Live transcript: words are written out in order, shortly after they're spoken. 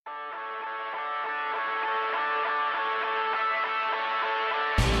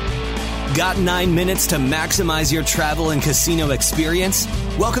Got 9 minutes to maximize your travel and casino experience?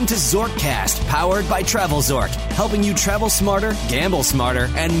 Welcome to Zorkcast, powered by TravelZork, helping you travel smarter, gamble smarter,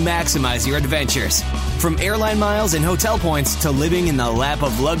 and maximize your adventures. From airline miles and hotel points to living in the lap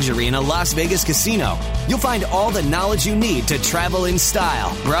of luxury in a Las Vegas casino, you'll find all the knowledge you need to travel in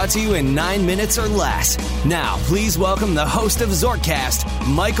style, brought to you in 9 minutes or less. Now, please welcome the host of Zorkcast,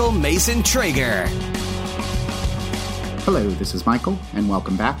 Michael Mason Traeger. Hello, this is Michael, and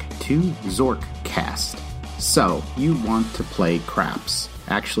welcome back to Zorkcast. So, you want to play craps.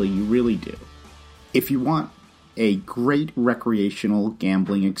 Actually, you really do. If you want a great recreational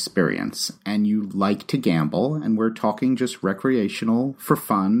gambling experience, and you like to gamble, and we're talking just recreational for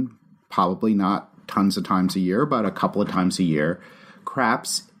fun, probably not tons of times a year, but a couple of times a year,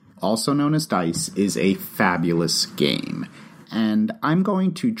 craps, also known as dice, is a fabulous game. And I'm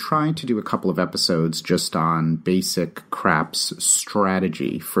going to try to do a couple of episodes just on basic craps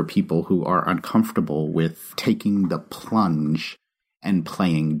strategy for people who are uncomfortable with taking the plunge and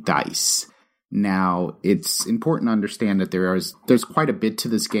playing dice. Now, it's important to understand that there's quite a bit to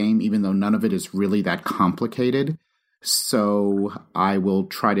this game, even though none of it is really that complicated. So I will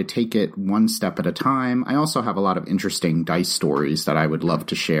try to take it one step at a time. I also have a lot of interesting dice stories that I would love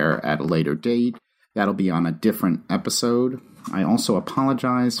to share at a later date. That'll be on a different episode. I also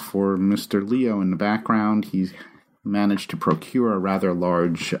apologize for Mr. Leo in the background. He managed to procure a rather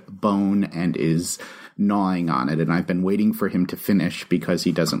large bone and is gnawing on it, and I've been waiting for him to finish because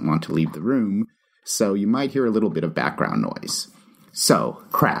he doesn't want to leave the room, so you might hear a little bit of background noise. So,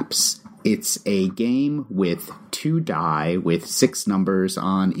 craps. It's a game with 2 die with 6 numbers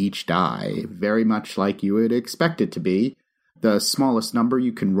on each die, very much like you would expect it to be. The smallest number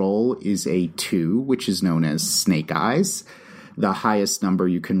you can roll is a 2, which is known as snake eyes. The highest number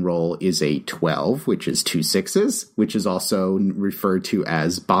you can roll is a 12, which is 2 sixes, which is also referred to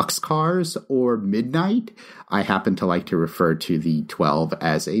as boxcars or midnight. I happen to like to refer to the 12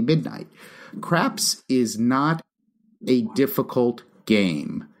 as a midnight. Craps is not a difficult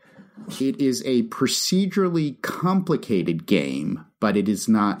game. It is a procedurally complicated game, but it is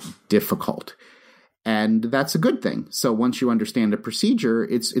not difficult. And that's a good thing. So once you understand the procedure,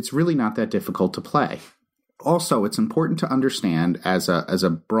 it's really not that difficult to play. Also, it's important to understand as a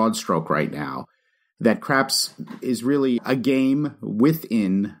broad stroke right now that craps is really a game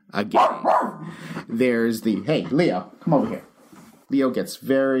within a game. There's hey, Leo, come over here. Leo gets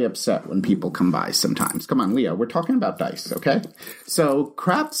very upset when people come by sometimes. Come on, Leo, we're talking about dice, okay? So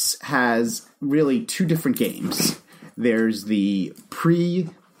craps has really 2 different games. There's the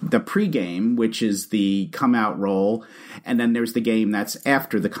pre-game, which is the come-out roll, and then there's the game that's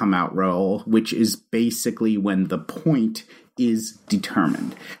after the come-out roll, which is basically when the point is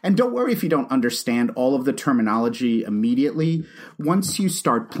determined. And don't worry if you don't understand all of the terminology immediately. Once you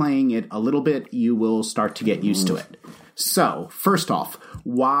start playing it a little bit, you will start to get used to it. So, first off,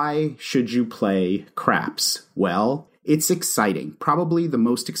 why should you play craps? Well, it's exciting. Probably the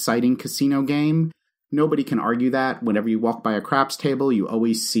most exciting casino game. Nobody can argue that. Whenever you walk by a craps table, you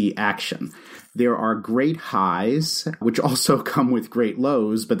always see action. There are great highs, which also come with great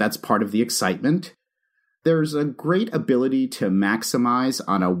lows, but that's part of the excitement. There's a great ability to maximize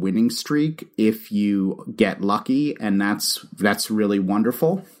on a winning streak if you get lucky, and that's really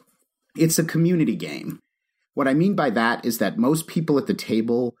wonderful. It's a community game. What I mean by that is that most people at the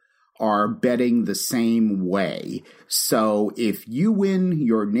table are betting the same way. So if you win,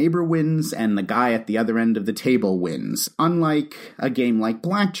 your neighbor wins, and the guy at the other end of the table wins. Unlike a game like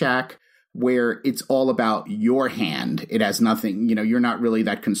blackjack, where it's all about your hand. It has nothing, you're not really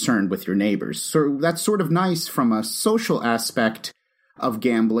that concerned with your neighbors. So that's sort of nice from a social aspect of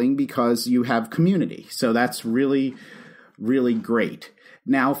gambling because you have community. So that's really, really great.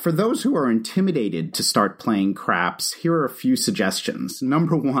 Now, for those who are intimidated to start playing craps, here are a few suggestions.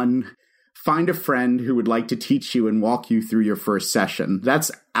 Number 1, find a friend who would like to teach you and walk you through your first session. That's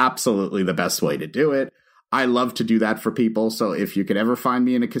absolutely the best way to do it. I love to do that for people, so if you could ever find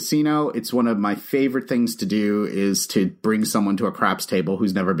me in a casino, it's one of my favorite things to do is to bring someone to a craps table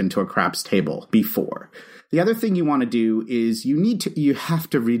who's never been to a craps table before. The other thing you want to do is you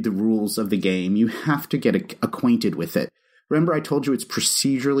have to read the rules of the game. You have to get acquainted with it. Remember I told you it's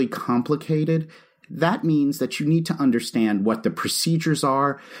procedurally complicated? That means that you need to understand what the procedures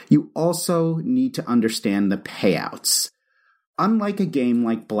are. You also need to understand the payouts. Unlike a game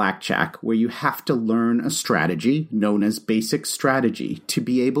like blackjack, where you have to learn a strategy, known as basic strategy, to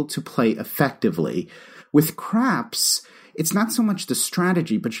be able to play effectively, with craps, it's not so much the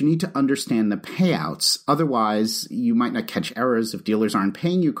strategy, but you need to understand the payouts. Otherwise, you might not catch errors if dealers aren't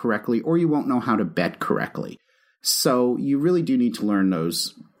paying you correctly, or you won't know how to bet correctly. So you really do need to learn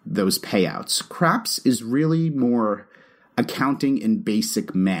those those payouts. Craps is really more accounting and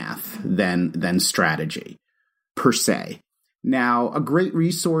basic math than strategy, per se. Now, a great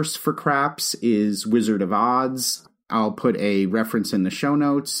resource for craps is Wizard of Odds. I'll put a reference in the show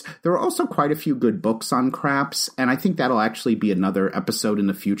notes. There are also quite a few good books on craps, and I think that'll actually be another episode in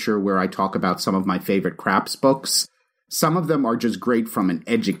the future where I talk about some of my favorite craps books. Some of them are just great from an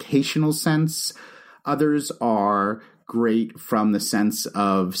educational sense. Others are great from the sense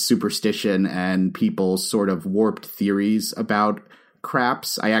of superstition and people's sort of warped theories about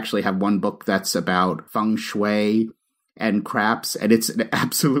craps. I actually have one book that's about feng shui and craps, and it's an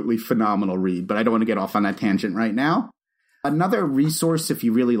absolutely phenomenal read, but I don't want to get off on that tangent right now. Another resource, if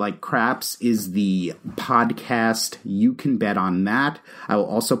you really like craps, is the podcast You Can Bet on That. I will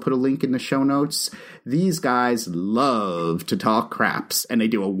also put a link in the show notes. These guys love to talk craps, and they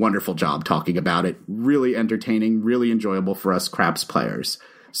do a wonderful job talking about it. Really entertaining, really enjoyable for us craps players.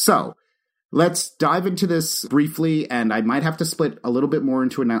 So, let's dive into this briefly, and I might have to split a little bit more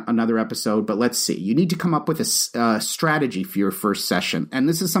into another episode, but let's see. You need to come up with a strategy for your first session, and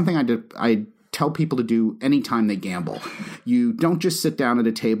this is something I tell people to do anytime they gamble. You don't just sit down at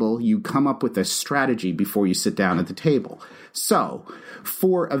a table, you come up with a strategy before you sit down at the table. So,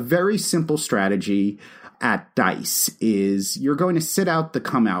 for a very simple strategy at dice is you're going to sit out the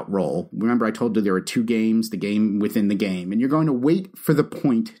come out roll. Remember I told you there are two games, the game within the game, and you're going to wait for the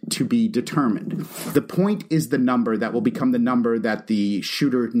point to be determined. The point is the number that will become the number that the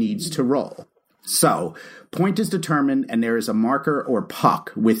shooter needs to roll. So, point is determined, and there is a marker or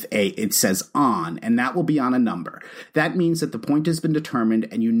puck with it says on, and that will be on a number. That means that the point has been determined,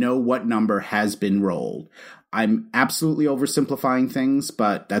 and you know what number has been rolled. I'm absolutely oversimplifying things,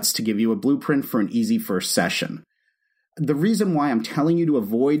 but that's to give you a blueprint for an easy first session. The reason why I'm telling you to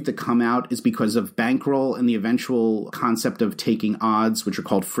avoid the come out is because of bankroll and the eventual concept of taking odds, which are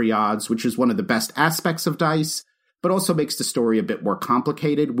called free odds, which is one of the best aspects of dice, but also makes the story a bit more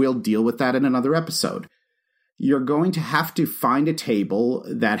complicated. We'll deal with that in another episode. You're going to have to find a table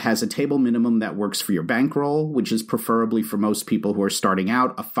that has a table minimum that works for your bankroll, which is preferably for most people who are starting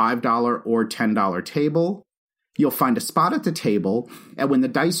out, a $5 or $10 table. You'll find a spot at the table, and when the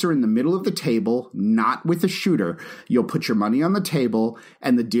dice are in the middle of the table, not with a shooter, you'll put your money on the table,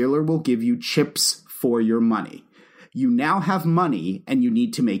 and the dealer will give you chips for your money. You now have money, and you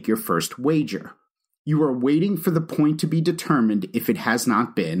need to make your first wager. You are waiting for the point to be determined, if it has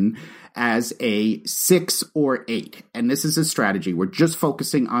not been, as a 6 or 8. And this is a strategy. We're just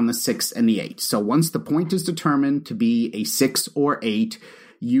focusing on the 6 and the 8. So once the point is determined to be a 6 or 8,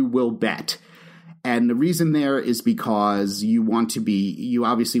 you will bet. And the reason there is because you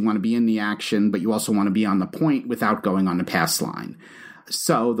obviously want to be in the action, but you also want to be on the point without going on the pass line.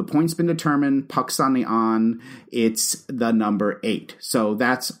 So the point's been determined, puck's on the on, it's the number 8. So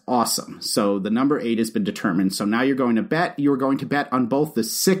that's awesome. So the number 8 has been determined. So now you're going to bet. You're going to bet on both the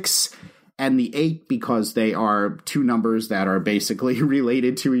 6 and the 8 because they are two numbers that are basically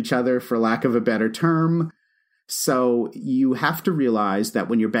related to each other, for lack of a better term. So you have to realize that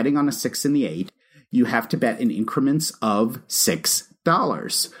when you're betting on a 6 and the 8, you have to bet in increments of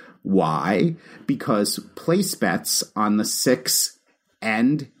 $6. Why? Because place bets on the 6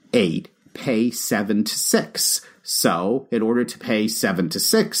 and 8 pay 7 to 6. So, in order to pay 7 to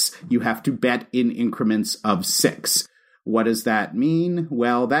 6, you have to bet in increments of 6. What does that mean?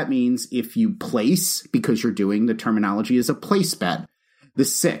 Well, that means if you place, because you're doing the terminology as a place bet, the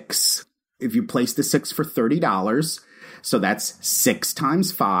 6. If you place the 6 for $30, so that's 6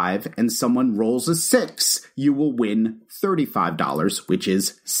 times 5, and someone rolls a 6, you will win $35, which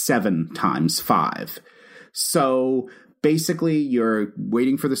is 7 times 5. So basically, you're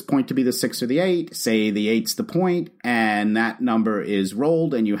waiting for this point to be the 6 or the 8. Say the 8's the point, and that number is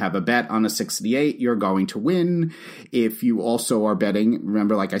rolled, and you have a bet on the 6 or the 8. You're going to win. If you also are betting,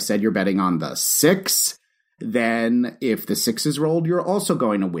 remember, like I said, you're betting on the 6. Then if the 6 is rolled, you're also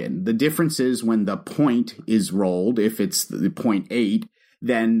going to win. The difference is when the point is rolled, if it's the point 8,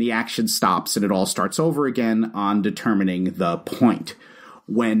 then the action stops and it all starts over again on determining the point.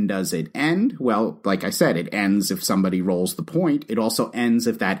 When does it end? Well, like I said, it ends if somebody rolls the point. It also ends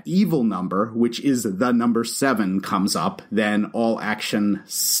if that evil number, which is the number 7, comes up, then all action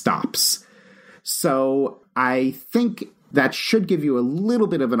stops. So I think that should give you a little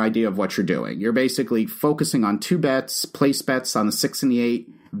bit of an idea of what you're doing. You're basically focusing on 2 bets, place bets on the 6 and the 8,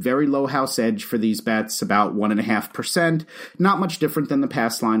 very low house edge for these bets, about 1.5%, not much different than the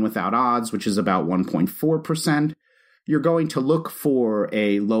pass line without odds, which is about 1.4%. You're going to look for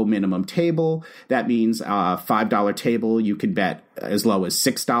a low minimum table. That means a $5 table, you could bet as low as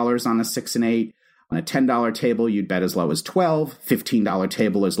 $6 on a 6 and 8. On a $10 table, you'd bet as low as 12, $15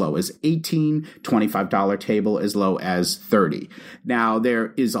 table as low as 18, $25 table as low as 30. Now,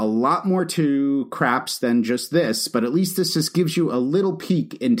 there is a lot more to craps than just this, but at least this just gives you a little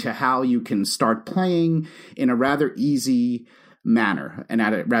peek into how you can start playing in a rather easy manner, and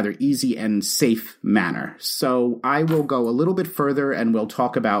at a rather easy and safe manner. So I will go a little bit further and we'll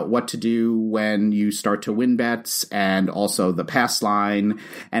talk about what to do when you start to win bets and also the pass line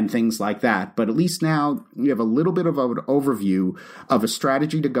and things like that. But at least now you have a little bit of an overview of a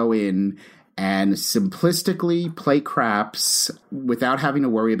strategy to go in and simplistically play craps without having to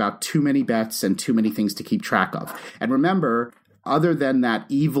worry about too many bets and too many things to keep track of. And remember, other than that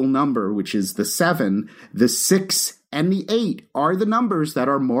evil number, which is the 7, the 6 and the 8 are the numbers that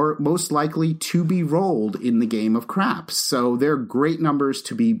are most likely to be rolled in the game of craps. So they're great numbers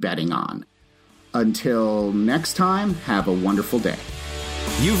to be betting on. Until next time, have a wonderful day.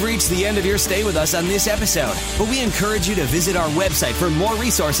 You've reached the end of your stay with us on this episode, but we encourage you to visit our website for more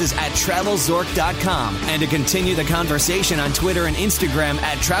resources at TravelZork.com and to continue the conversation on Twitter and Instagram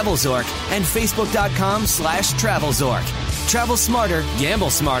at TravelZork and Facebook.com/TravelZork. Travel smarter, gamble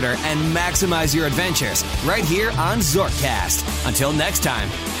smarter, and maximize your adventures right here on Zorkcast. Until next time,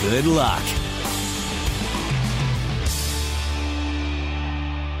 good luck.